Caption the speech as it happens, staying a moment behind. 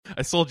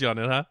I sold you on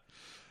it, huh?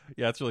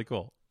 Yeah, it's really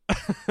cool.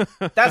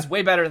 That's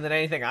way better than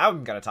anything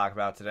I'm going to talk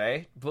about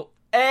today.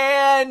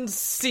 And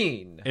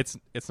scene. It's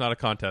not a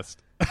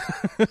contest.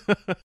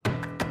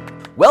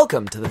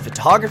 Welcome to the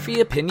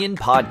Photography Opinion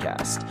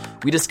Podcast.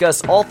 We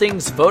discuss all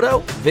things photo,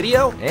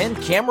 video, and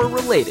camera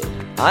related.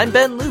 I'm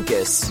Ben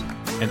Lucas.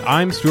 And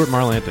I'm Stuart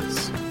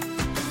Marlantis.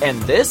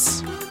 And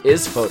this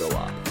is Photo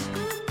Op.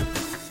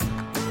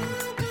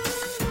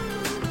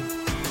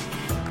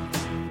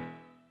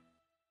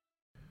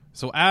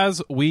 So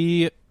as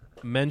we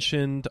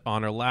mentioned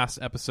on our last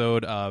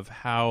episode of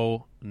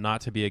how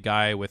not to be a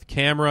guy with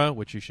camera,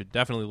 which you should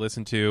definitely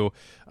listen to,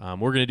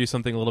 we're going to do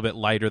something a little bit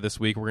lighter this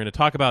week. We're going to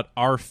talk about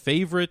our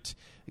favorite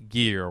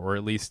gear, or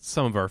at least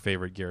some of our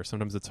favorite gear.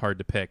 Sometimes it's hard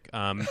to pick.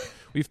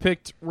 We've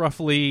picked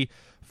roughly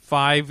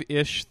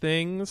 5-ish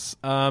things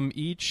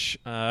each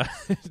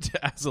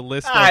as a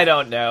list. I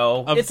don't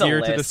know. Of it's gear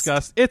a list to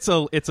discuss. It's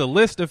a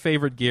list of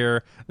favorite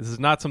gear. This is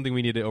not something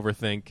we need to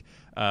overthink.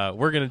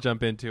 We're going to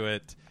jump into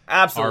it.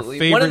 Absolutely. Our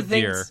favorite one of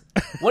the gear.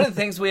 One of the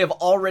things we have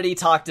already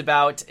talked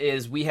about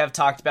is we have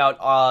talked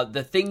about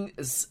the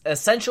things,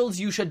 essentials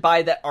you should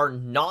buy that are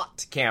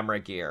not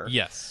camera gear.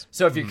 Yes.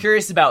 So if you're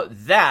curious about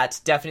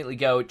that, definitely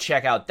go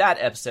check out that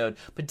episode.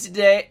 But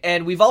today,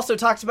 and we've also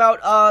talked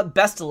about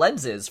best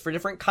lenses for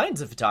different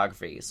kinds of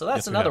photography. So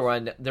that's another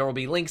one. There will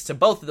be links to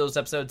both of those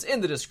episodes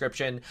in the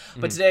description.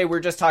 But today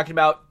we're just talking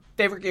about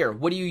favorite gear.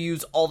 What do you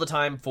use all the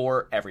time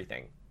for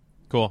everything?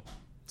 Cool.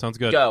 Sounds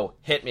good. Go.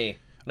 Hit me.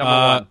 Number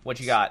one. What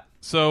you got?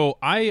 So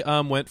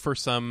I went for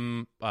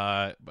some,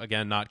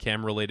 again, not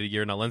camera-related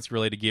gear, not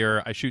lens-related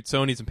gear. I shoot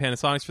Sonys and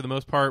Panasonics for the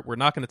most part. We're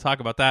not going to talk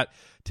about that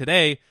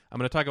today. I'm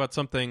going to talk about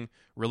something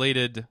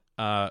related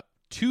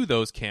to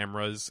those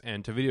cameras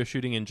and to video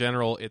shooting in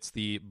general. It's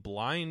the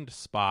Blind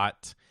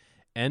Spot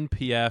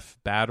NPF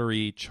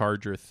battery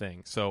charger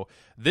thing. So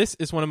this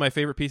is one of my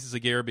favorite pieces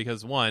of gear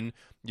because, one,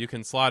 you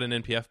can slot an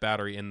NPF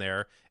battery in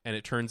there and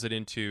it turns it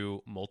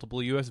into multiple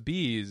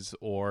USBs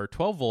or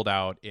 12 volt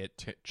out.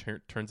 It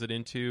turns it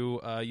into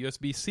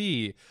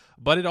USB-C,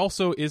 but it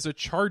also is a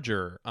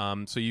charger.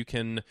 So you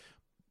can,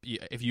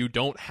 if you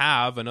don't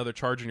have another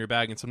charger in your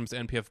bag, and sometimes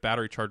NPF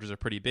battery chargers are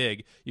pretty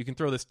big, you can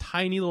throw this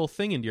tiny little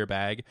thing into your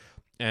bag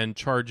and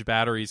charge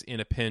batteries in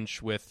a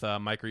pinch with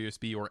micro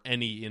USB or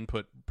any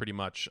input. Pretty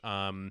much,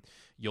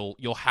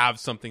 you'll have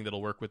something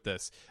that'll work with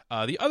this.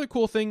 The other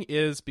cool thing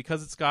is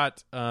because it's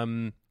got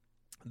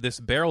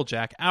this barrel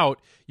jack out,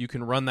 you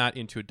can run that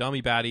into a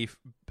dummy battery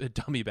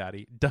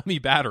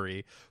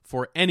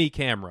for any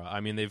camera. I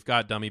mean, they've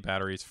got dummy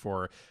batteries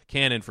for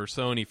Canon, for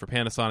Sony, for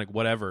Panasonic,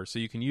 whatever. So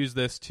you can use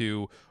this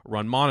to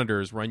run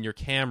monitors, run your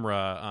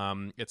camera.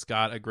 It's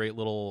got a great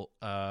little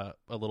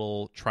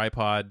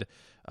tripod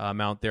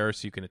mount there,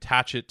 so you can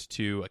attach it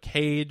to a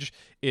cage.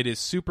 It is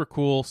super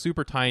cool,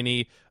 super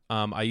tiny.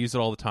 I use it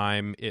all the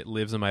time. It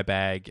lives in my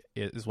bag.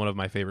 It is one of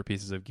my favorite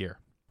pieces of gear.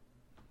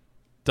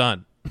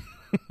 Done.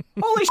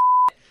 Holy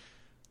shit.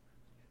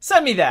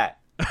 Send me that.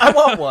 I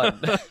want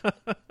one.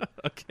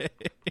 Okay.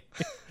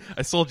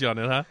 I sold you on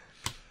it, huh?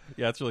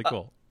 Yeah, it's really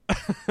cool.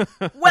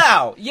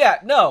 Wow. Yeah,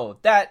 no,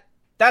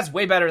 that's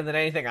way better than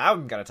anything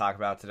I'm going to talk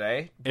about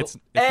today. It's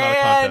not a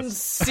contest. And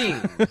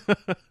scene.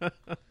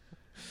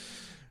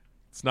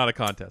 It's not a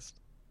contest.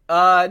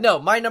 No,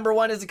 my number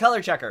one is a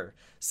color checker.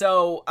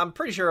 So I'm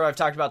pretty sure I've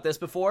talked about this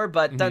before,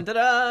 but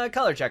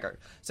color checker.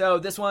 So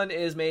this one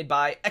is made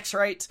by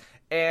X-Rite,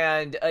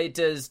 and it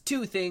does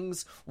two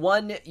things.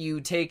 One, you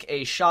take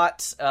a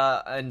shot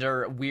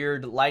under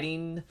weird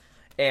lighting,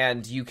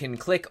 and you can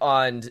click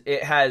on,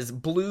 it has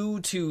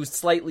blue to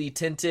slightly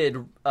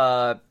tinted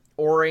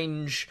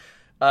orange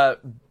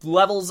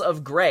levels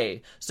of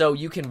gray. So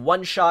you can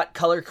one-shot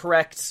color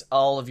correct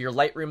all of your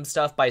Lightroom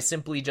stuff by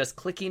simply just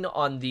clicking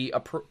on the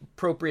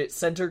appropriate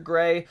center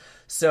gray.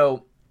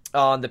 So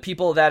on the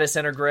people, that is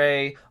center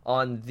gray.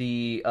 On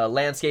the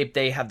landscape,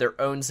 they have their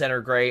own center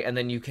gray. And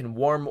then you can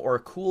warm or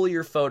cool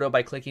your photo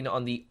by clicking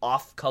on the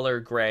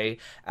off-color gray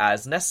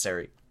as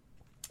necessary.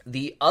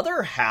 The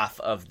other half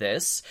of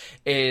this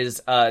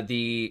is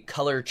the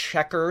color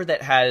checker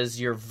that has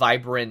your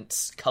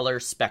vibrant color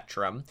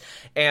spectrum.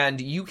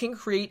 And you can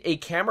create a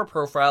camera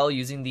profile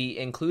using the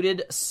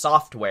included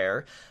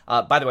software.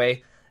 By the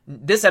way,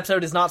 this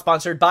episode is not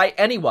sponsored by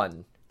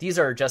anyone. These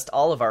are just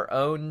all of our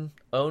own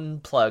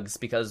plugs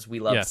because we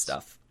love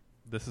stuff.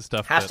 This is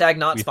stuff. Hashtag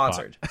not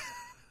sponsored.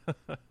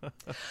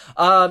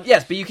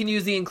 Yes, but you can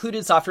use the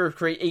included software to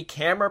create a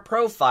camera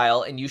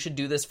profile, and you should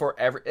do this for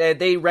every.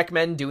 They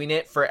recommend doing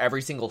it for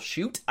every single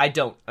shoot. I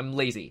don't. I'm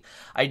lazy.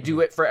 I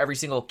do it for every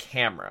single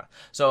camera.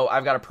 So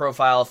I've got a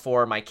profile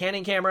for my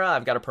Canon camera.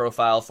 I've got a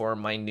profile for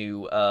my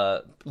new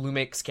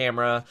Lumix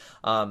camera.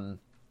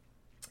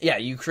 Yeah,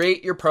 you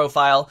create your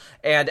profile,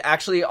 and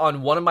actually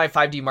on one of my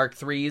 5D Mark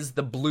IIIs,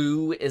 the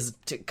blue is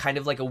kind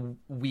of like a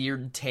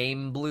weird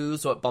tame blue,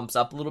 so it bumps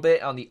up a little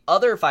bit. On the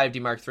other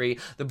 5D Mark III,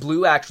 the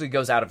blue actually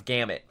goes out of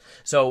gamut.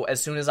 So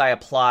as soon as I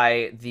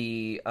apply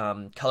the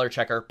color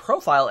checker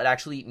profile, it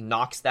actually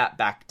knocks that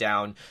back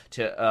down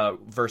to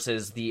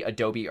versus the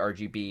Adobe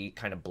RGB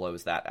kind of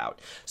blows that out.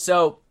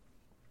 So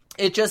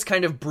it just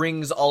kind of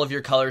brings all of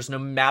your colors, no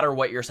matter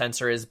what your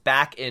sensor is,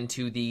 back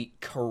into the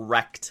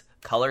correct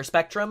color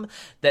spectrum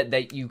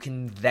that you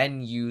can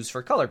then use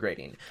for color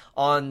grading.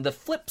 On the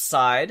flip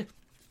side,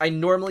 I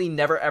normally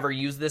never ever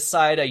use this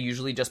side. I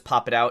usually just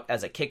pop it out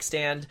as a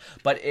kickstand,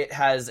 but it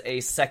has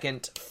a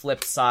second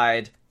flip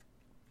side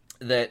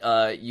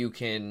that you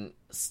can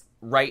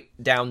write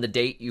down the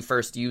date you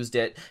first used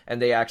it,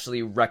 and they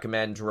actually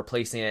recommend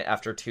replacing it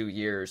after 2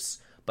 years.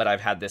 But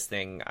I've had this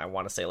thing, I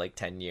want to say, like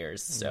 10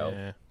 years, so...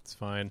 Yeah, it's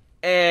fine.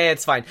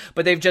 It's fine.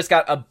 But they've just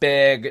got a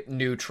big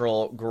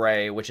neutral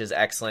gray, which is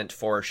excellent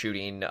for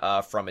shooting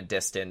from a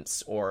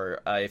distance,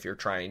 or if you're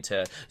trying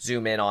to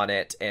zoom in on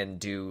it and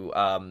do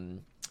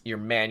your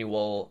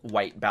manual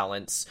white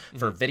balance.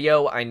 For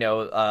video, I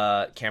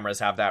know cameras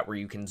have that where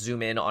you can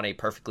zoom in on a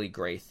perfectly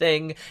gray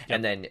thing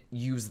and then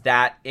use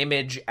that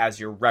image as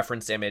your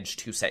reference image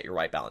to set your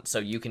white balance. So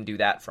you can do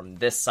that from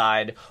this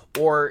side,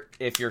 or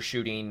if you're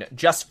shooting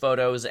just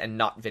photos and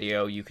not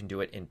video, you can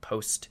do it in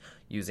post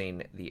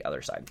using the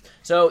other side.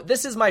 So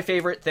this is my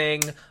favorite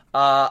thing.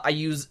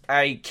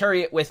 I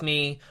carry it with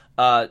me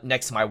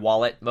next to my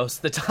wallet most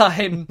of the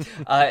time.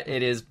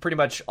 It is pretty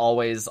much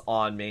always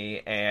on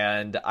me,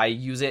 and I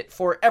use it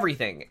for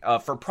everything.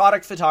 For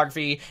product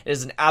photography, it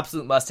is an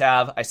absolute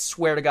must-have. I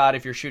swear to God,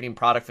 if you're shooting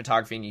product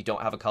photography and you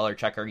don't have a color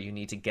checker, you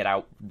need to get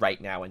out right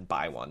now and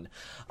buy one.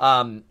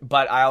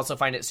 But I also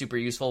find it super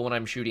useful when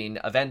I'm shooting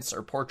events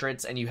or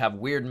portraits and you have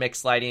weird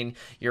mixed lighting.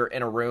 You're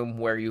in a room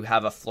where you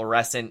have a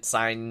fluorescent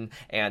sign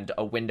and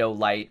a window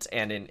light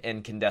and an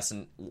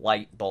incandescent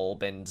light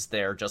bulb, and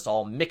they're just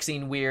all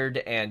mixing weird,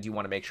 and you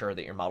want to make sure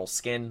that your model's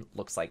skin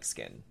looks like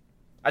skin.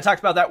 I talked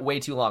about that way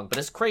too long, but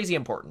it's crazy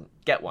important.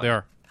 Get one.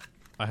 There.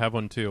 I have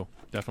one too.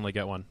 Definitely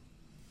get one.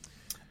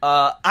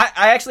 I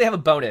actually have a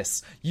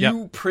bonus.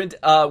 You print.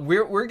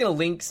 We're gonna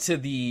link to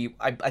the.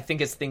 I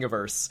think it's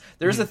Thingiverse.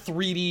 There's a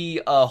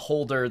 3D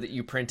holder that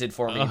you printed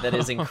for me that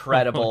is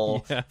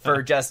incredible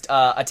for just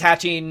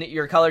attaching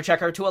your color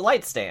checker to a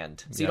light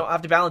stand, so you don't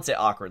have to balance it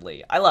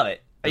awkwardly. I love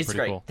it. It's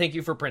great. Cool. Thank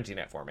you for printing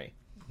it for me.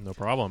 No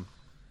problem.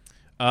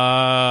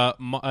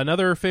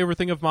 Another favorite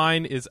thing of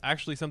mine is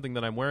actually something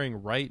that I'm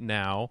wearing right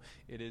now.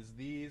 It is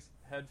these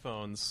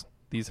headphones.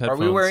 Are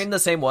we wearing the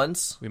same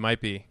ones? We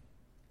might be.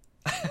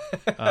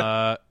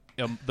 At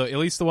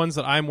least the ones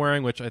that I'm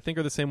wearing, which I think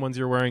are the same ones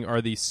you're wearing,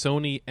 are the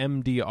Sony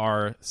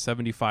MDR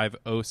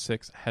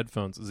 7506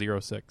 headphones,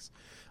 06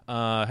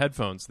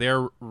 headphones.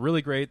 They're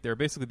really great. They're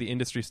basically the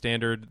industry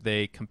standard.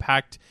 They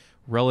compact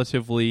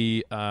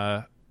relatively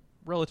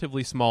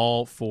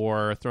small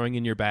for throwing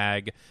in your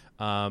bag.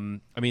 I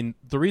mean,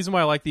 the reason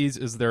why I like these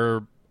is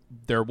they're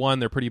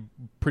pretty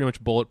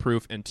much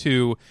bulletproof, and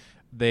two,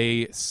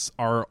 they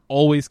are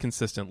always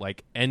consistent.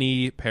 Like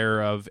any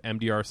pair of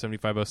MDR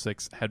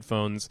 7506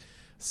 headphones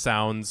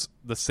sounds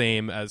the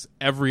same as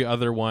every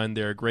other one.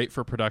 They're great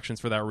for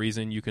productions for that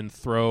reason. You can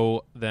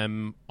throw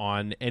them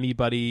on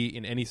anybody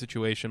in any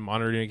situation,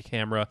 monitoring a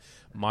camera,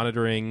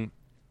 monitoring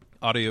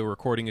audio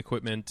recording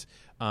equipment.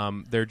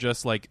 They're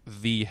just like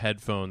the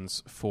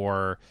headphones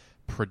for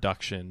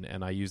production,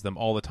 and I use them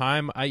all the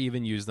time. I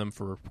even use them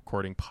for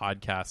recording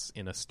podcasts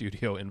in a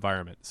studio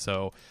environment.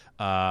 So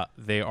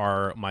they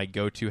are my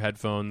go-to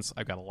headphones.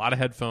 I've got a lot of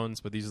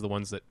headphones, but these are the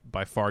ones that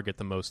by far get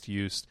the most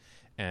used,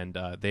 and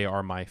they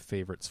are my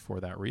favorites for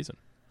that reason.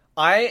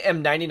 I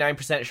am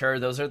 99% sure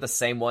those are the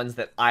same ones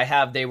that I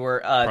have. They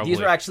were these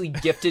were actually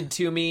gifted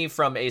to me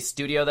from a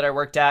studio that I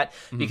worked at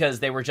because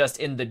they were just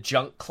in the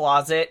junk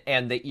closet,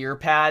 and the ear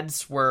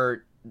pads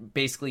were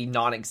basically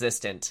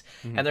non-existent,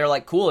 and they're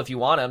like, cool, if you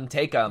want them,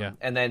 take them.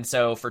 And then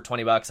so for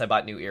 $20 I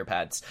bought new ear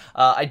pads.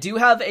 I do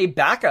have a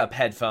backup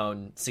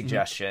headphone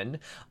suggestion.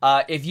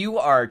 If you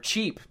are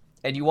cheap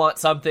and you want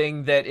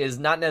something that is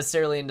not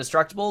necessarily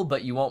indestructible,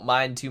 but you won't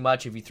mind too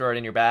much if you throw it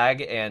in your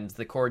bag and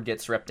the cord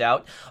gets ripped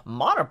out,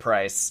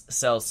 Monoprice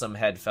sells some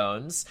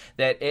headphones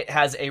that it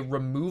has a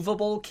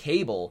removable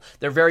cable.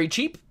 They're very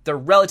cheap, they're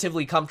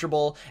relatively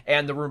comfortable,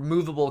 and the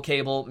removable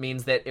cable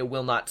means that it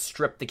will not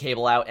strip the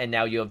cable out, and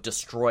now you have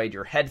destroyed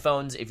your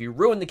headphones. If you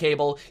ruin the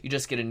cable, you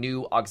just get a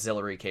new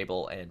auxiliary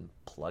cable and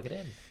plug it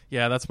in.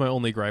 Yeah, that's my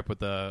only gripe with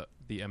the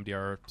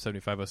MDR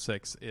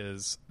 7506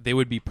 is they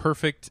would be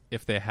perfect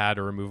if they had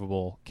a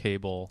removable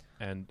cable,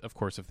 and of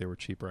course if they were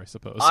cheaper, I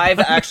suppose. I've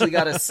actually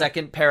got a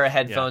second pair of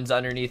headphones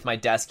underneath my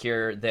desk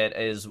here that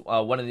is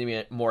one of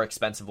the more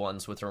expensive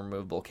ones with a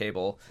removable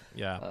cable.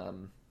 Yeah,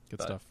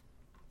 good stuff.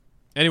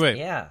 Anyway,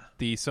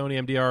 the Sony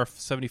MDR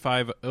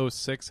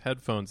 7506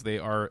 headphones, they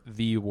are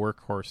the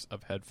workhorse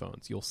of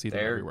headphones. You'll see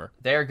them everywhere.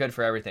 They're good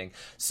for everything.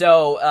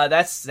 So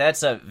that's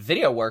a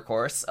video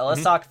workhorse.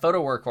 Let's talk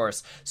photo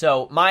workhorse.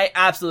 So my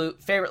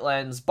absolute favorite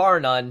lens, bar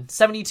none,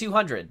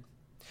 7200.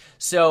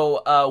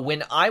 So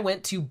when I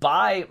went to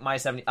buy my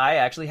 70, I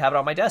actually have it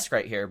on my desk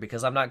right here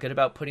because I'm not good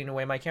about putting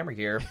away my camera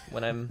gear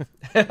when I'm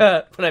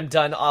when I'm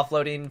done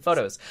offloading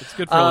photos. It's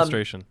good for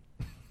illustration.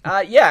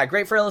 Yeah,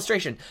 great for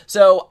illustration.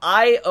 So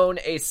I own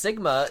a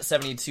Sigma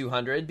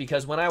 7200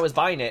 because when I was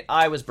buying it,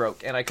 I was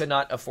broke and I could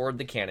not afford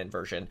the Canon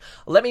version.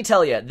 Let me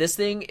tell you, this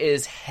thing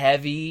is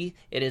heavy.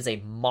 It is a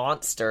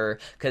monster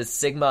because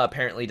Sigma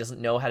apparently doesn't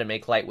know how to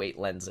make lightweight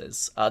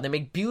lenses. They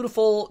make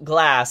beautiful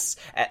glass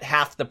at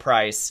half the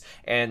price,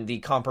 and the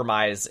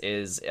compromise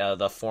is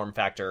the form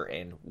factor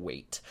and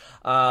weight.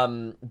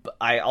 But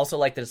I also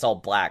like that it's all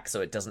black,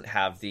 so it doesn't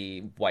have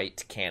the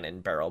white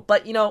Canon barrel.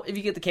 But, you know, if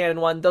you get the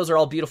Canon one, those are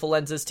all beautiful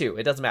lenses too.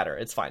 It doesn't matter.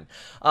 It's fine.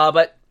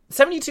 But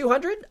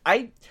 7200,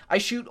 I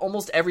shoot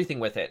almost everything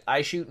with it.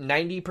 I shoot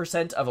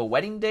 90% of a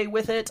wedding day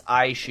with it.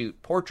 I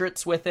shoot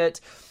portraits with it.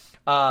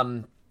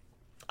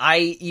 I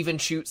even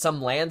shoot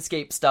some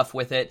landscape stuff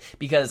with it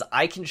because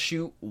I can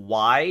shoot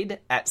wide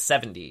at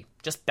 70.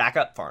 Just back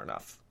up far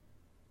enough.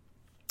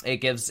 It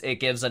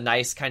gives a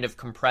nice kind of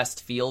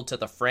compressed feel to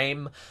the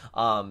frame,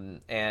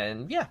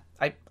 and yeah,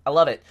 I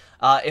love it.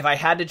 If I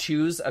had to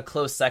choose a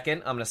close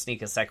second, I'm going to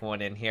sneak a second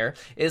one in here,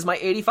 is my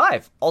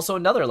 85. Also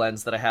another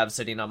lens that I have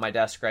sitting on my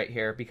desk right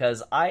here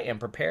because I am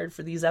prepared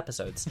for these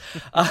episodes.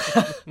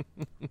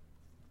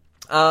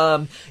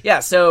 Yeah,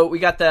 so we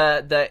got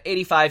the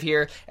 85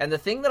 here, and the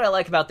thing that I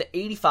like about the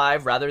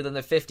 85 rather than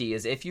the 50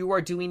 is if you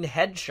are doing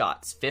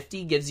headshots,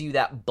 50 gives you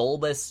that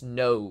bulbous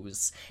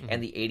nose,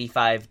 and the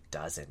 85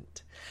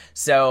 doesn't.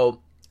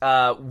 So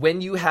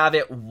when you have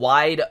it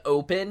wide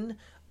open,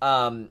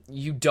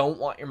 you don't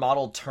want your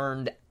model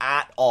turned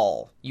at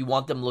all. You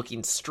want them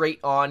looking straight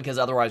on because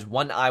otherwise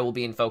one eye will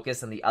be in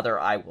focus and the other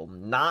eye will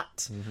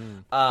not.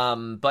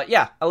 But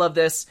yeah, I love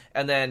this.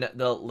 And then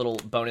the little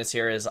bonus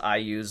here is I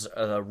use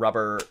a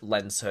rubber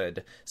lens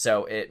hood.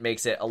 So it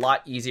makes it a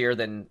lot easier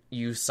than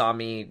you saw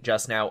me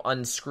just now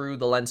unscrew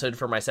the lens hood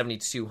for my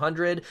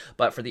 7200.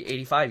 But for the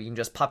 85, you can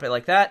just pop it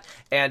like that.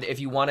 And if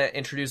you want to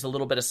introduce a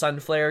little bit of sun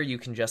flare, you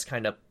can just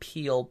kind of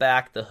peel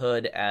back the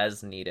hood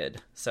as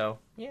needed. So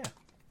yeah.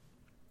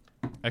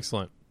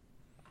 Excellent.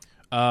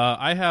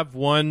 I have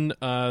one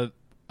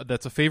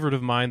that's a favorite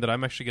of mine that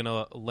I'm actually going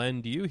to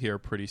lend you here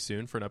pretty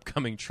soon for an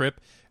upcoming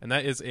trip, and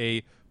that is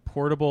a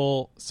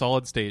portable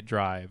solid-state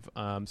drive.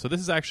 So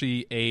this is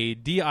actually a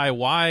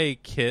DIY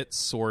kit,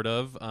 sort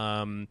of.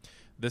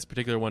 This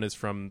particular one is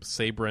from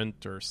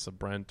Sabrent or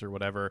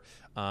whatever.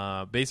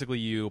 Basically,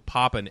 you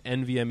pop an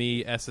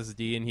NVMe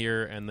SSD in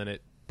here, and then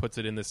it puts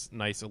it in this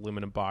nice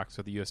aluminum box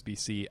with a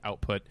USB-C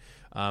output.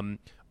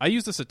 I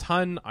use this a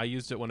ton. I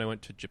used it when I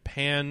went to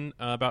Japan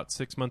about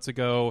 6 months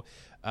ago.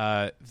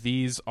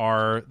 This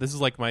is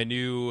like my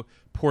new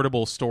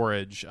portable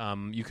storage.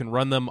 You can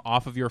run them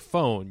off of your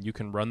phone. You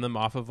can run them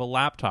off of a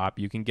laptop.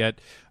 You can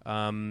get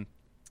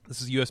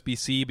this is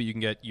USB-C, but you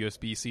can get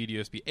USB-C to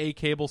USB-A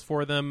cables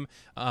for them.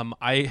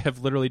 I have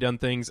literally done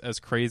things as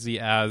crazy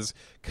as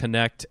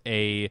connect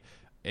a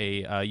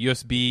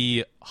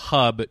USB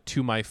hub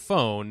to my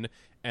phone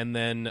and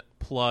then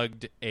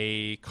plugged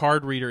a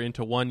card reader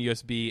into one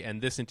USB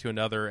and this into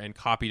another and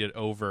copied it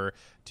over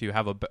to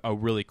have a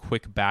really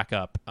quick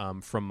backup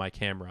from my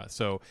camera.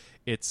 So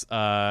it's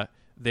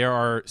they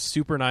are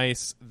super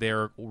nice.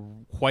 They're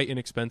quite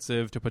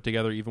inexpensive to put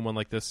together, even one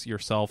like this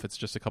yourself. It's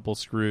just a couple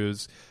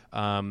screws.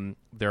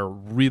 They're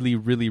really,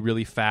 really,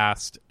 really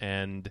fast,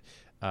 and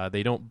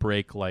they don't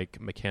break like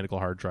mechanical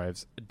hard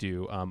drives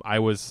do.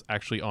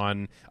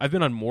 I've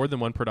been on more than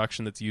one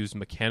production that's used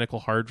mechanical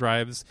hard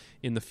drives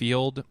in the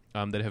field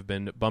that have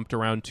been bumped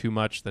around too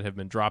much, that have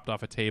been dropped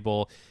off a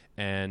table,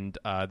 and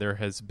there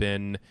has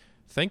been,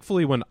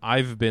 thankfully when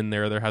I've been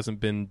there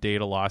hasn't been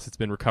data loss. It's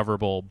been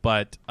recoverable,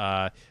 but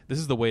this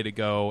is the way to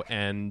go.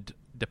 And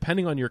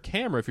depending on your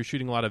camera, if you're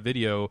shooting a lot of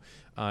video,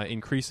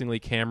 increasingly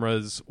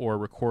cameras or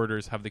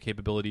recorders have the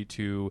capability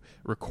to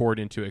record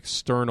into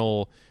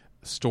external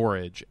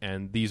storage,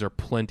 and these are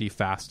plenty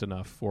fast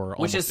enough for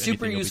which is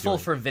super useful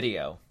for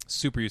video.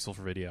 Super useful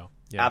for video.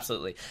 Yeah.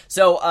 Absolutely.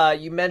 So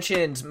you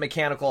mentioned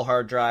mechanical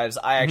hard drives.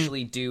 I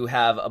actually do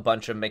have a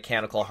bunch of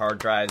mechanical hard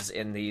drives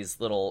in these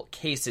little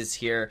cases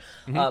here,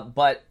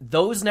 but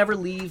those never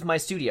leave my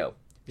studio.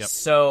 Yep.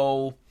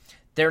 So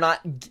they're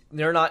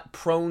not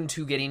prone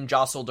to getting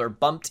jostled or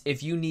bumped.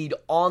 If you need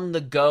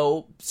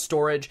on-the-go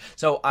storage,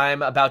 so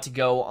I'm about to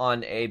go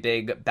on a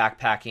big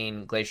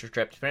backpacking glacier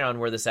trip. Depending on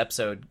where this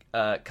episode,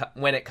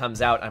 when it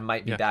comes out, I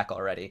might be back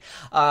already.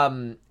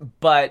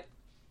 But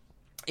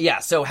yeah,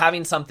 so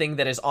having something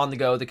that is on the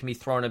go that can be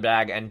thrown in a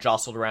bag and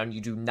jostled around,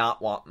 you do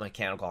not want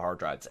mechanical hard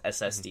drives.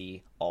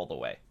 SSD all the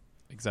way.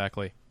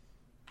 Exactly.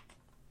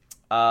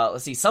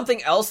 Let's see.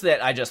 Something else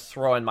that I just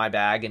throw in my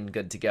bag and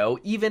good to go,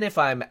 even if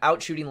I'm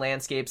out shooting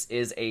landscapes,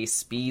 is a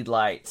speed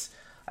light.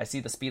 I see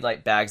the speed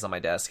light bags on my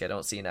desk. I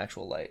don't see an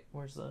actual light.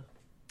 Where's the...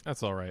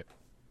 That's all right.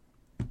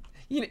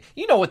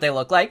 You know what they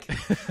look like.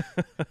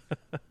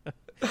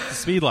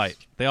 Speed light.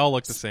 They all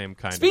look the same,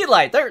 kind of. Speed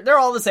light. They're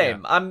all the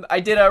same. Yeah.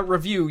 I did a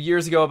review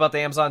years ago about the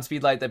Amazon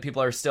speed light that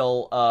people are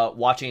still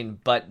watching,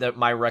 but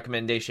my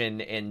recommendation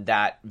in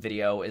that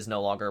video is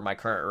no longer my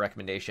current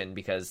recommendation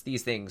because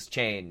these things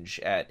change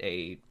at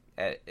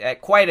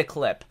quite a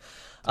clip.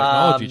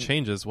 Technology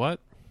changes. What?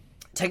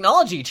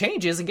 Technology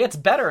changes and gets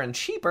better and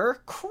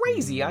cheaper.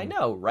 Crazy, I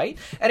know, right?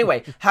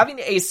 Anyway, having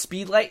a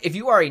speed light, if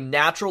you are a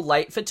natural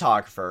light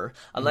photographer,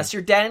 unless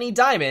you're Danny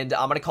Diamond,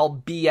 I'm going to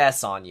call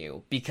BS on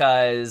you,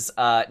 because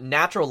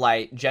natural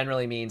light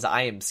generally means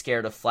I am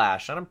scared of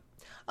flash. And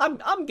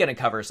I'm going to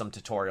cover some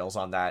tutorials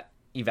on that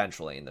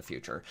eventually in the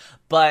future.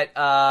 But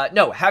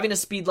no, having a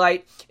speed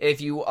light,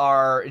 if you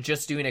are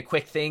just doing a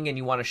quick thing and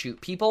you want to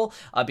shoot people,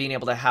 being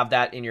able to have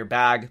that in your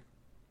bag.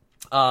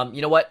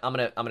 You know what? I'm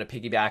gonna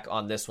piggyback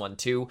on this one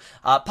too.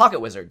 Pocket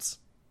Wizards.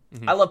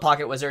 I love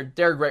Pocket Wizard.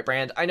 They're a great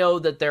brand. I know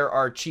that there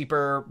are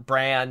cheaper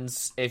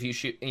brands. If you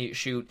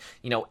shoot,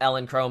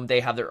 Ellen Chrome, they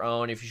have their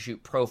own. If you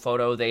shoot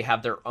Profoto, they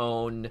have their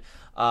own.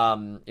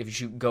 If you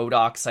shoot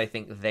Godox, I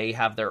think they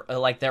have their,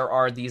 there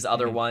are these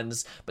other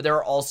ones, but there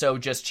are also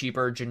just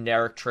cheaper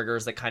generic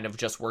triggers that kind of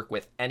just work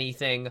with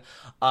anything.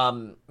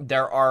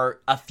 There are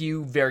a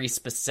few very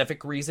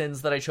specific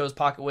reasons that I chose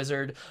Pocket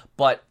Wizard,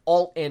 but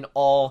all in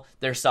all,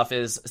 their stuff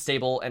is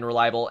stable and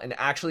reliable. And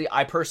actually,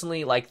 I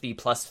personally like the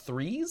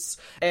 +3s,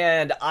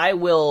 and I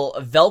will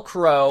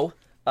Velcro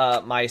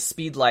my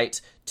speed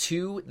light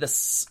to the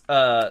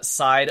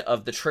side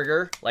of the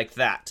trigger like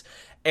that.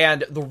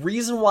 And the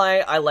reason why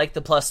I like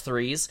the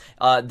 +3s,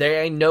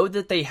 I know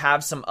that they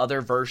have some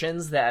other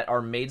versions that are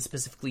made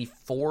specifically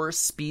for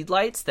speed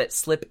lights that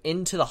slip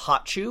into the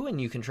hot shoe, and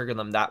you can trigger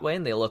them that way,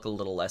 and they look a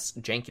little less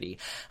jankety.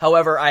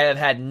 However, I have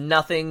had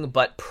nothing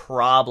but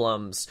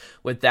problems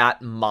with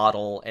that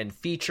model and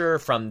feature,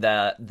 from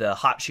the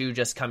hot shoe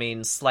just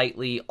coming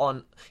slightly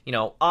on,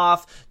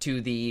 off,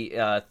 to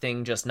the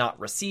thing just not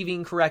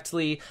receiving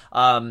correctly.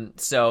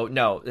 So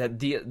no,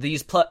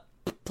 these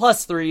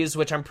 +3s,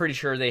 which I'm pretty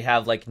sure they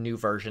have new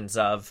versions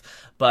of,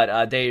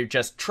 but they're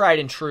just tried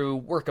and true,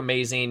 work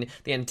amazing.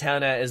 The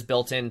antenna is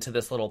built into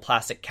this little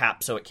plastic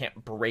cap, so it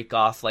can't break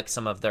off like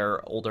some of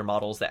their older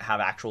models that have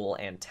actual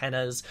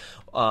antennas.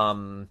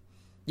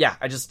 Yeah,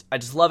 I just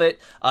love it.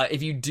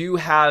 If you do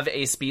have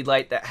a speed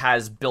light that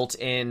has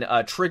built-in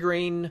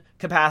triggering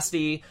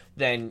capacity,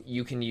 then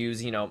you can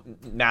use,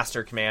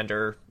 master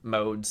commander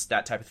modes,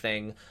 that type of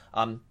thing.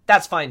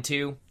 That's fine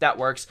too. That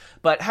works.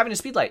 But having a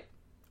speed light,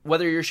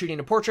 whether you're shooting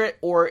a portrait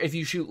or if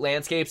you shoot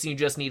landscapes and you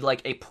just need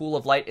a pool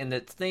of light in the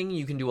thing,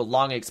 you can do a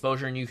long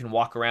exposure and you can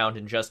walk around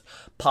and just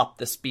pop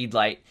the speed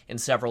light in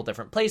several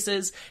different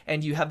places,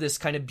 and you have this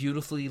kind of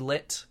beautifully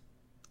lit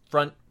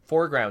front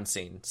foreground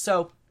scene.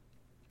 So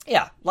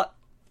yeah,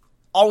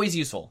 always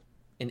useful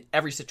in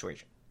every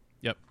situation.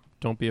 Yep.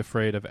 Don't be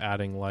afraid of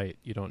adding light.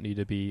 You don't need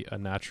to be a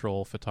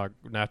natural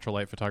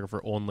light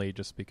photographer only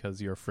just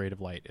because you're afraid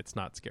of light. It's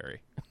not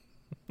scary.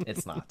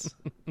 It's not.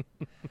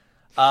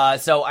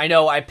 So I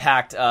know I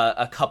packed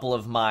a couple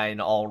of mine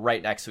all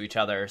right next to each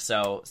other.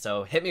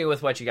 So hit me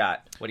with what you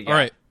got. What do you got? All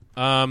right.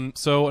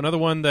 So another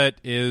one that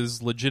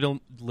is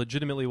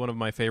legitimately one of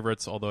my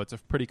favorites, although it's a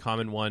pretty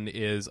common one,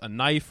 is a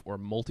knife or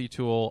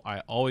multi-tool. I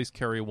always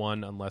carry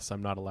one unless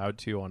I'm not allowed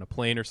to on a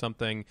plane or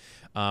something.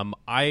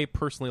 I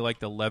personally like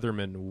the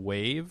Leatherman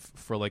Wave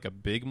for a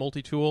big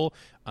multi-tool.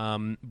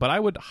 But I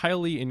would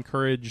highly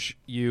encourage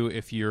you,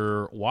 if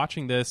you're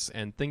watching this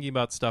and thinking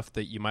about stuff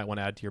that you might want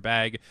to add to your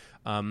bag,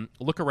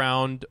 look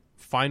around.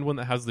 Find one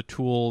that has the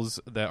tools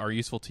that are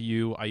useful to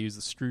you. I use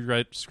the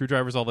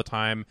screwdrivers all the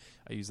time.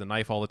 I use the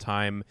knife all the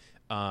time.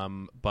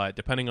 But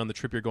depending on the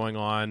trip you're going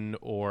on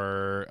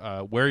or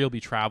where you'll be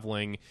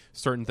traveling,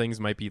 certain things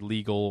might be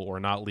legal or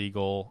not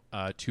legal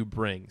to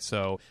bring.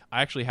 So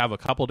I actually have a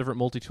couple different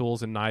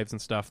multi-tools and knives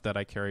and stuff that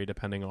I carry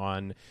depending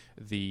on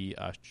the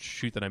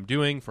shoot that I'm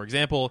doing. For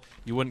example,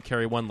 you wouldn't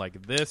carry one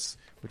like this,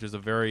 which is a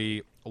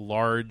very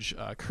large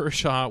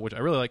Kershaw, which I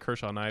really like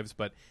Kershaw knives,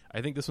 but I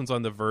think this one's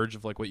on the verge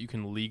of what you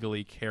can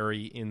legally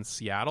carry in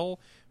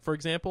Seattle, for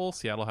example.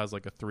 Seattle has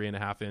a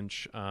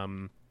 3.5-inch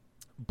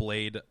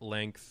blade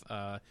length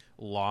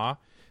law.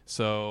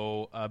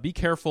 So be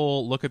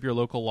careful. Look up your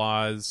local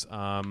laws.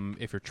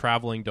 If you're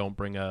traveling, don't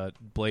bring a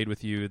blade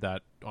with you.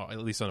 That, at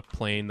least on a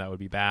plane, that would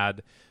be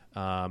bad.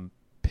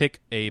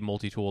 Pick a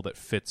multi-tool that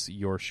fits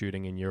your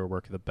shooting and your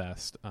work the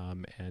best.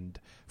 And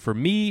for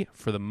me,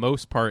 for the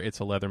most part, it's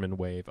a Leatherman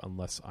Wave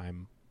unless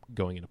I'm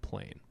going in a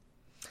plane.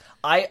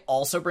 I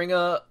also bring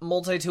a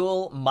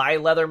multi-tool. My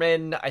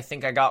Leatherman, I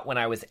think I got when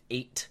I was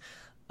 8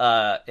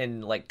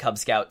 in Cub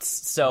Scouts.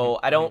 So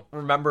I don't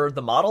remember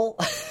the model.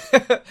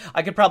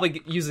 I could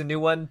probably use a new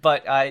one,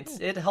 but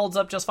it holds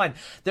up just fine.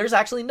 There's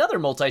actually another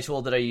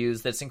multi-tool that I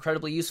use that's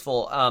incredibly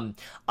useful.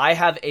 I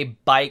have a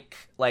bike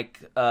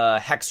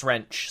hex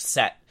wrench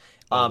set.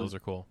 Those are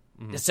cool.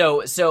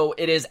 Mm-hmm. So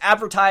it is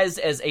advertised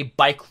as a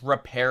bike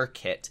repair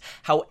kit.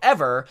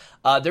 However,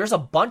 there's a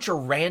bunch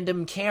of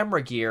random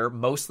camera gear,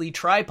 mostly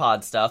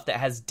tripod stuff, that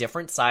has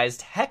different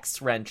sized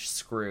hex wrench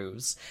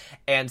screws.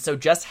 And so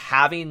just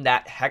having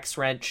that hex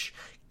wrench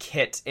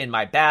kit in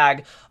my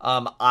bag.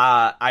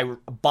 I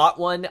bought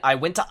one. I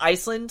went to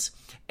Iceland,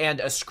 and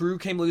a screw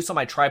came loose on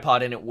my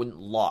tripod and it wouldn't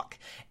lock.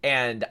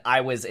 And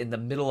I was in the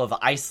middle of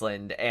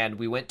Iceland, and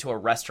we went to a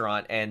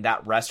restaurant, and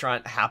that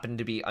restaurant happened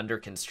to be under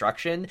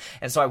construction.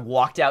 And so I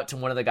walked out to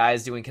one of the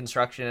guys doing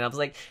construction, and I was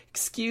like,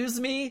 "Excuse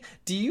me,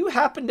 do you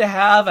happen to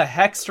have a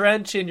hex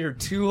wrench in your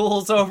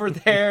tools over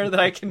there that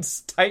I can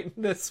tighten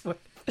this with?"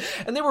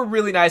 And they were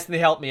really nice, and they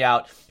helped me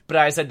out. But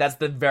I said, that's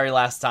the very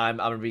last time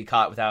I'm going to be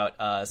caught without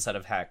a set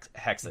of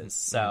hexes.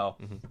 So,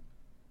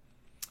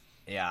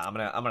 yeah, I'm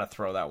gonna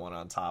throw that one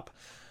on top.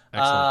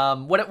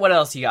 What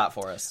else you got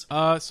for us?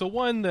 So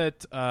one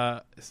that,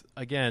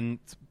 again,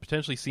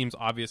 potentially seems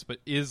obvious, but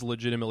is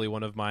legitimately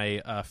one of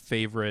my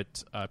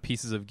favorite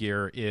pieces of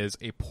gear is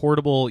a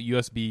portable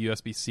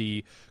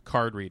USB-C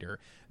card reader.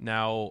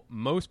 Now,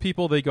 most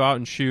people, they go out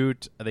and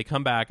shoot, they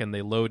come back and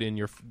they load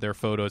in their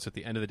photos at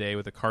the end of the day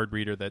with a card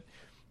reader that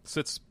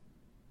sits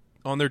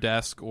on their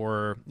desk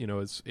or,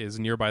 is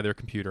nearby their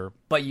computer.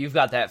 But you've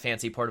got that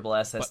fancy portable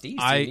SSD,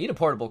 so you need a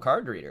portable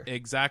card reader.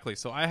 Exactly.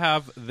 So I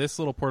have this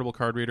little portable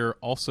card reader,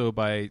 also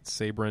by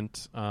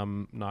Sabrent,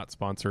 not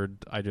sponsored.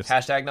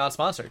 Hashtag not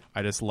sponsored.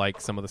 I just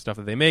like some of the stuff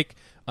that they make.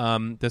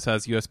 This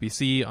has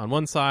USB-C on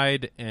one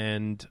side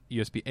and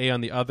USB-A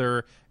on the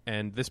other,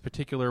 and this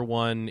particular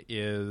one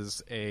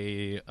is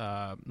a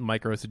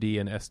micro SD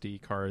and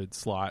SD card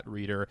slot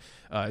reader.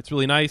 It's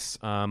really nice.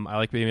 I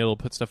like being able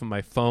to put stuff on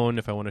my phone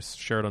if I want to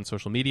share it on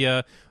social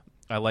media.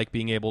 I like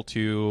being able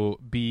to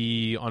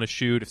be on a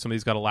shoot if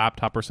somebody's got a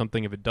laptop or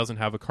something, if it doesn't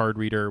have a card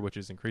reader, which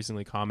is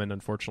increasingly common,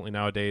 unfortunately,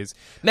 nowadays.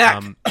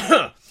 Mac!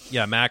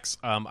 Yeah, Macs.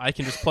 I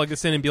can just plug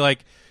this in and be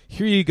like,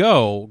 here you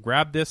go.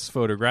 Grab this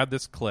photo, grab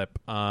this clip.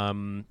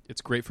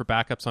 It's great for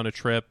backups on a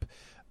trip.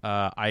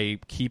 I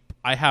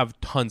have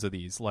tons of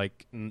these,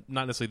 like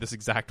not necessarily this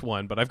exact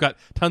one, but I've got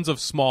tons of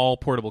small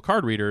portable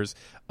card readers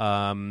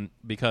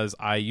because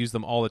I use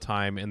them all the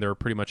time, and they're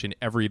pretty much in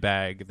every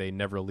bag. They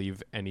never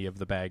leave any of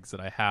the bags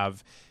that I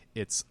have.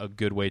 It's a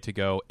good way to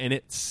go, and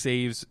it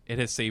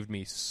has saved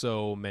me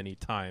so many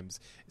times.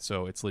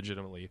 So it's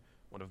legitimately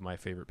one of my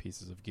favorite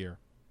pieces of gear.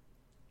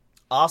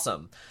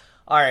 Awesome.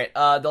 All right,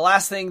 the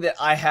last thing that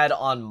I had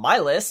on my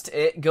list,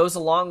 it goes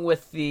along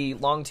with the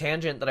long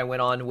tangent that I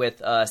went on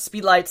with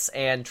speedlights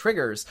and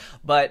triggers.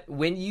 But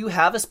when you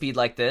have a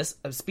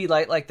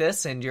speedlight like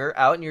this, and you're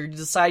out and you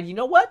decide, you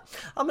know what,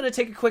 I'm going to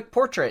take a quick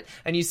portrait,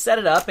 and you set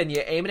it up and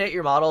you aim it at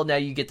your model. Now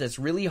you get this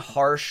really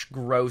harsh,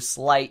 gross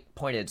light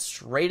pointed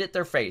straight at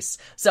their face.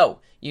 So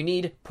you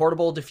need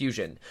portable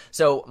diffusion.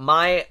 So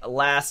my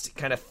last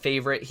kind of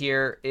favorite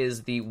here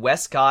is the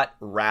Westcott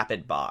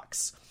Rapid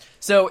Box.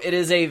 So it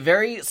is a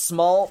very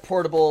small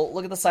portable.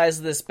 Look at the size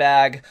of this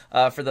bag.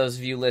 For those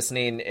of you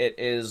listening, it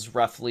is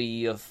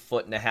roughly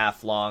 1.5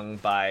 feet long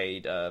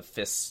by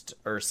fist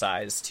or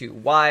size 2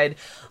 wide.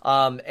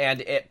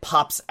 And it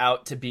pops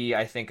out to be,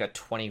 I think, a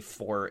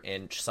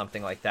 24-inch,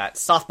 something like that,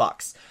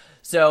 softbox.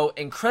 So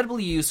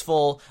incredibly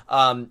useful.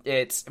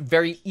 It's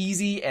very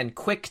easy and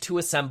quick to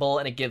assemble,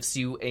 and it gives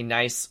you a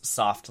nice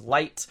soft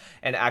light.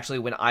 And actually,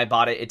 when I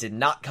bought it, it did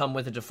not come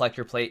with a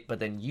deflector plate, but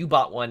then you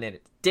bought one and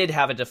it did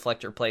have a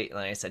deflector plate, and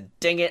I said,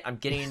 dang it, I'm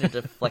getting a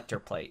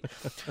deflector plate.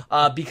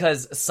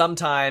 Because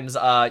sometimes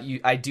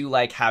I do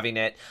like having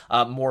it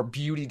more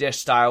beauty dish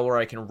style, where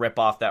I can rip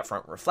off that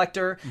front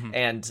reflector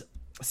and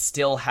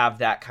still have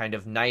that kind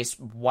of nice,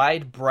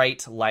 wide,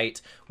 bright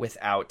light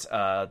without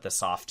the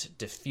soft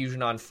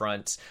diffusion on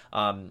front,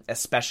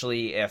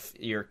 especially if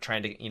you're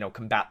trying to,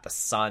 combat the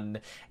sun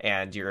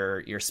and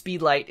your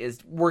speed light is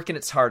working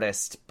its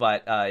hardest,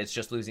 but it's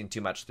just losing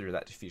too much through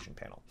that diffusion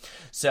panel.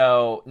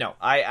 So, no,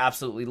 I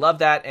absolutely love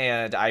that,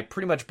 and I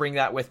pretty much bring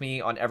that with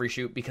me on every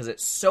shoot because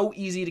it's so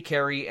easy to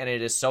carry, and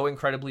it is so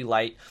incredibly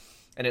light,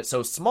 and it's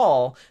so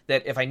small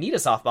that if I need a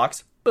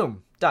softbox,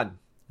 boom, done.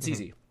 It's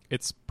easy.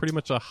 It's pretty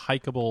much a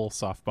hikeable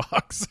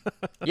softbox.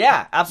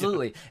 Yeah,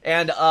 absolutely. Yeah.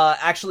 And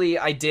actually,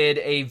 I did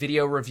a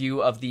video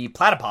review of the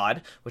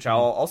Platypod, which I'll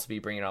also be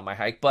bringing on my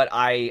hike, but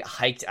I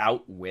hiked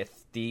out with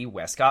the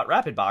Westcott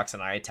Rapid Box,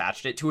 and I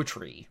attached it to a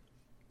tree.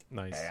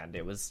 Nice. And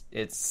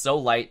it's so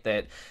light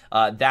that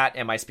that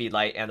and my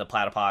Speedlight and the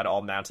Platypod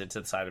all mounted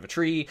to the side of a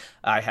tree.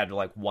 I had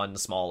one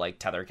small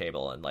tether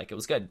cable, and it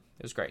was good.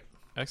 It was great.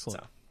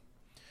 Excellent.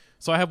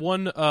 So I have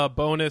one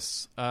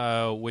bonus,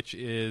 which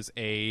is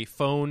a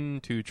phone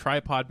to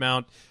tripod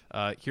mount.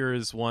 Here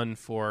is one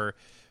for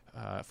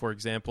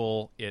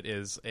example, it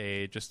is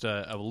just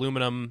a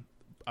aluminum.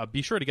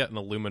 Be sure to get an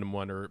aluminum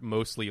one, or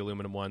mostly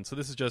aluminum one. So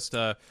this is just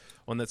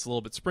one that's a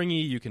little bit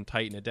springy. You can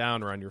tighten it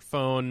down around your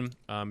phone.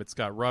 It's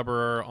got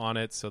rubber on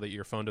it so that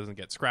your phone doesn't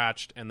get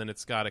scratched. And then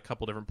it's got a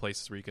couple different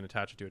places where you can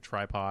attach it to a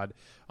tripod,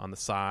 on the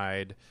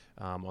side,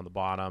 on the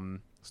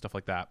bottom, stuff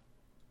like that.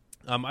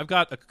 I've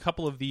got a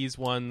couple of these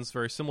ones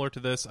very similar to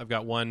this. I've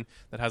got one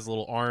that has a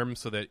little arm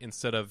so that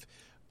instead of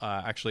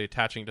actually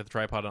attaching to the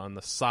tripod on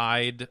the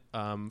side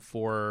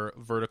for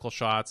vertical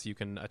shots. You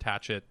can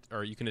attach it,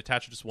 or you can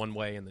attach it just one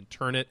way and then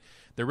turn it.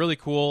 They're really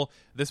cool.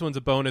 This one's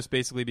a bonus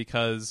basically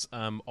because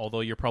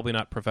although you're probably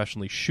not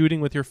professionally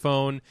shooting with your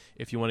phone,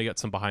 if you want to get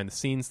some behind the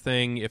scenes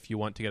thing, if you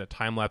want to get a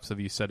time lapse of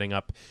you setting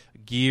up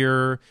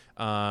gear,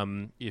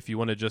 if you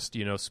want to just,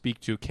 speak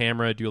to a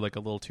camera, do like a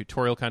little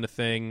tutorial kind of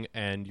thing,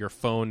 and your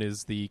phone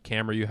is the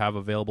camera you have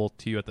available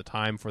to you at the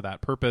time for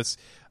that purpose,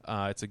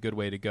 it's a good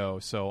way to go.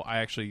 So I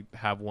actually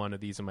have one of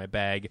these in my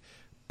bag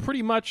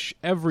pretty much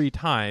every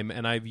time,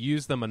 and I've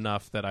used them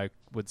enough that I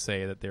would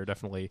say that they're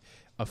definitely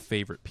a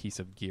favorite piece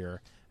of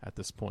gear at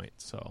this point.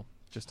 So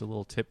just a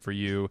little tip for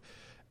you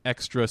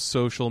extra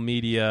social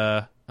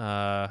media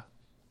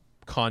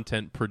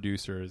content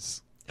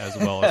producers as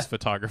well as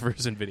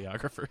photographers and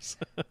videographers.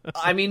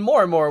 I mean,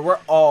 more and more, we're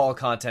all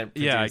content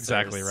producers. Yeah,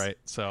 exactly right.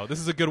 So this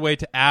is a good way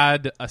to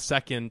add a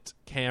second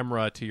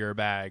camera to your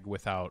bag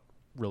without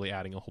really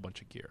adding a whole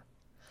bunch of gear.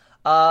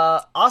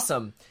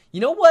 Awesome.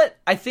 You know what?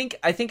 I think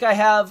I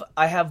have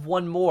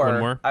one more. One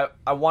more?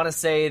 I want to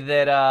say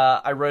that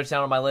I wrote it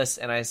down on my list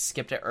and I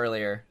skipped it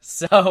earlier.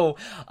 So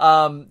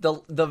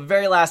the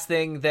very last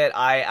thing that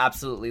I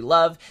absolutely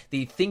love,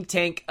 the Think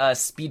Tank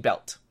speed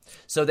belt.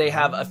 So they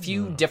have a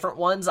few different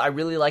ones. I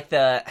really like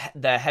the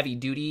heavy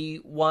duty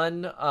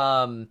one.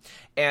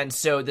 And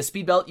so the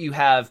speed belt, you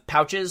have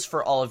pouches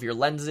for all of your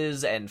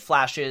lenses and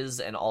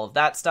flashes and all of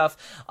that stuff.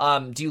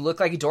 Do you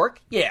look like a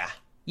dork? Yeah,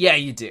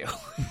 you do.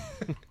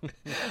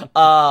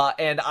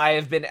 And I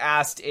have been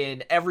asked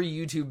in every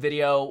YouTube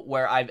video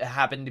where I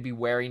happen to be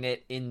wearing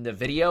it in the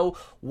video,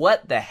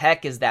 what the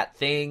heck is that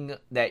thing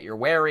that you're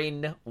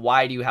wearing?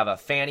 Why do you have a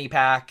fanny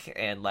pack?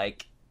 And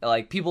like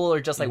people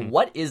are just like,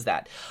 what is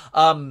that?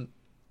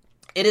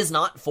 It is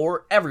not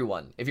for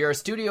everyone. If you're a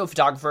studio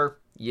photographer,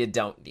 you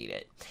don't need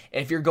it.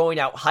 If you're going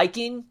out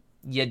hiking,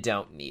 you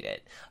don't need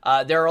it.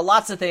 There are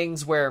lots of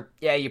things where,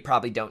 you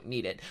probably don't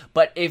need it.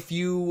 But if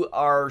you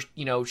are,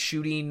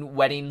 shooting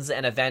weddings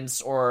and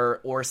events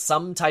or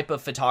some type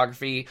of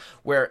photography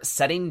where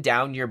setting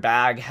down your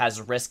bag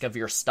has risk of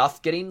your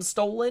stuff getting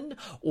stolen,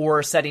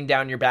 or setting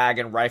down your bag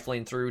and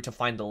rifling through to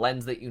find the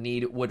lens that you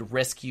need would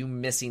risk you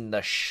missing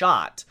the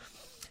shot,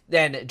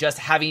 then just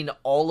having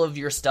all of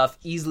your stuff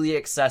easily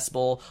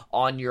accessible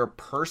on your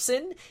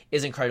person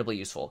is incredibly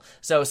useful.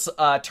 So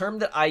a term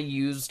that I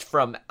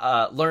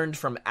learned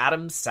from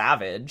Adam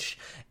Savage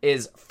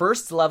is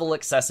first level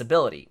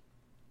accessibility.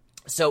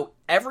 So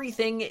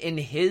everything in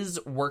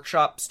his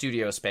workshop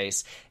studio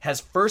space has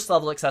first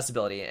level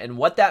accessibility. And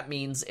what that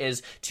means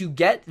is to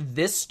get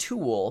this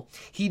tool,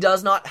 he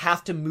does not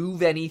have to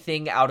move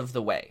anything out of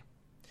the way.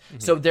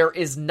 So there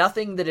is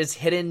nothing that is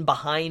hidden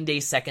behind a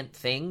second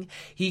thing.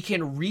 He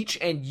can reach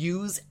and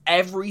use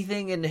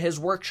everything in his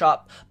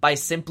workshop by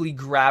simply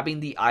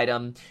grabbing the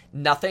item.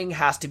 Nothing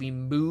has to be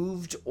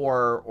moved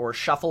or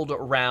shuffled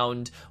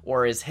around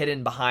or is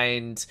hidden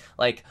behind,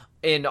 like,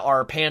 in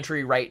our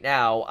pantry right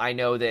now, I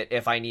know that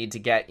if I need to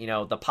get,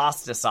 the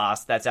pasta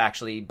sauce, that's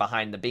actually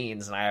behind the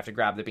beans, and I have to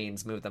grab the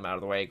beans, move them out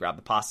of the way, grab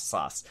the pasta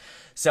sauce.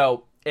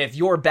 So if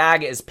your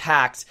bag is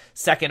packed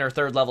second or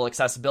third level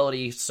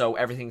accessibility, so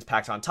everything's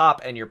packed on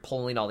top and you're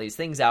pulling all these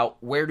things out,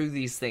 where do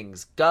these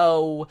things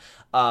go?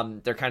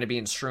 They're kind of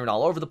being strewn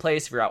all over the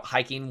place. If you're out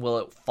hiking, will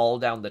it fall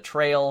down the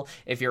trail?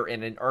 If you're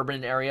in an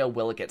urban area,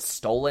 will it get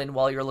stolen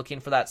while you're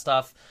looking for that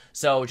stuff?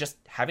 So just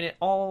having it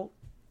all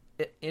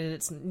in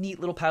its neat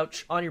little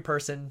pouch on your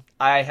person,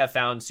 I have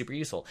found super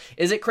useful.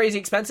 Is it crazy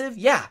expensive?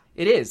 Yeah,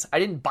 it is. I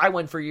didn't buy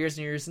one for years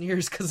and years and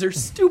years because they're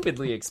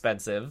stupidly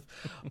expensive.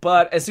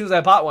 But as soon as I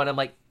bought one, I'm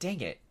like,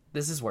 dang it,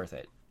 this is worth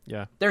it.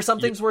 Yeah. There's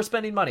some things worth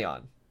spending money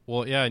on.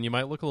 Well, yeah, and you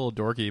might look a little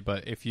dorky,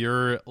 but if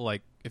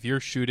your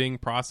shooting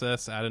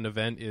process at an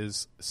event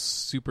is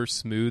super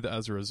smooth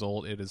as a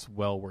result, it is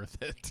well worth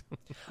it.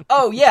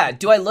 Oh, yeah.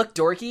 Do I look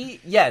dorky?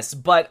 Yes,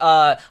 but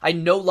I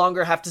no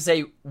longer have to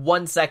say,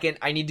 1 second,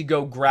 I need to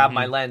go grab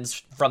my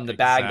lens from the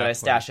bag that I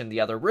stashed in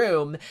the other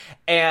room.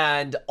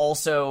 And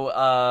also,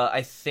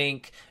 I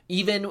think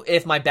even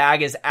if my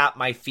bag is at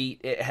my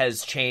feet, it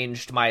has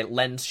changed my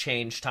lens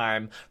change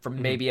time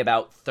from maybe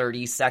about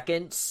 30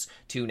 seconds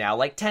to now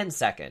like 10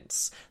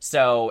 seconds.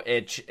 So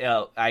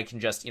I can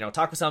just,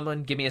 talk with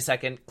someone, give me a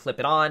second, clip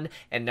it on,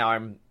 and now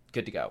I'm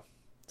good to go.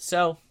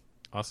 So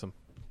awesome.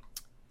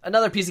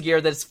 Another piece of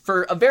gear that's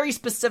for a very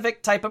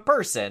specific type of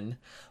person,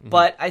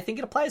 but I think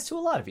it applies to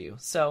a lot of you.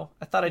 So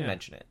I thought I'd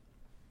mention it.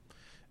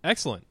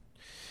 Excellent.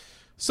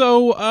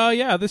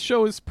 So, this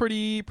show is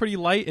pretty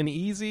light and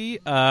easy.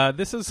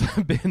 This has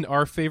been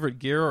our favorite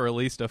gear, or at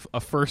least a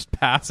first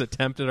pass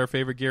attempt at our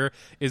favorite gear.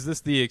 Is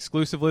this the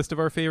exclusive list of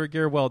our favorite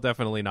gear? Well,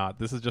 definitely not.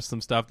 This is just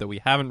some stuff that we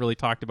haven't really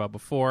talked about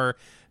before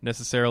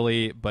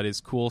necessarily, but is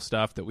cool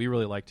stuff that we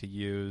really like to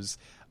use.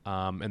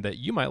 and that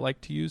you might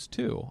like to use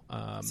too.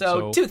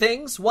 So two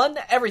things. One,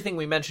 everything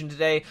we mentioned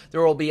today,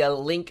 there will be a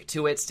link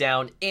to it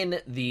down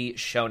in the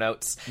show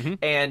notes.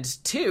 And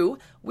two,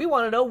 we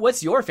want to know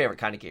what's your favorite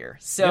kind of gear.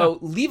 So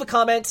leave a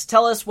comment.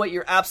 Tell us what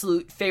your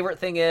absolute favorite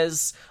thing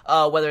is,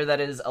 whether that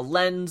is a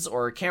lens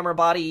or a camera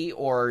body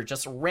or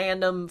just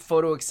random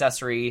photo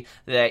accessory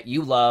that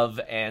you love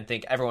and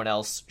think everyone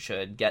else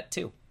should get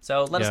too.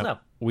 So let us know.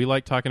 We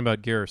like talking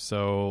about gear,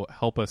 so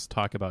help us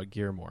talk about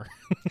gear more.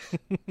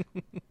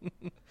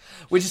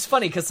 Which is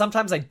funny because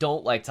sometimes I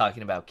don't like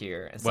talking about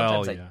gear, and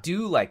sometimes I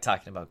do like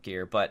talking about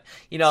gear, but,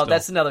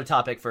 that's another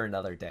topic for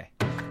another day.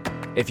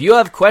 If you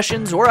have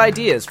questions or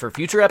ideas for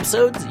future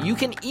episodes, you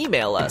can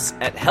email us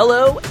at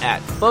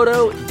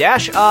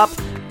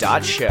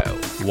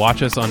hello@photo-op.show.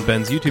 Watch us on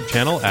Ben's YouTube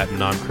channel at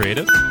Nom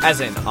Creative. As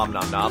in Om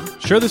Nom Nom.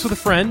 Share this with a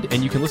friend,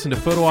 and you can listen to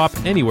Photo Op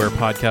anywhere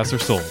podcasts are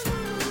sold.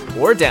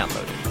 Or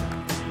download it.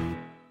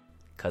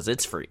 Because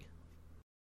it's free.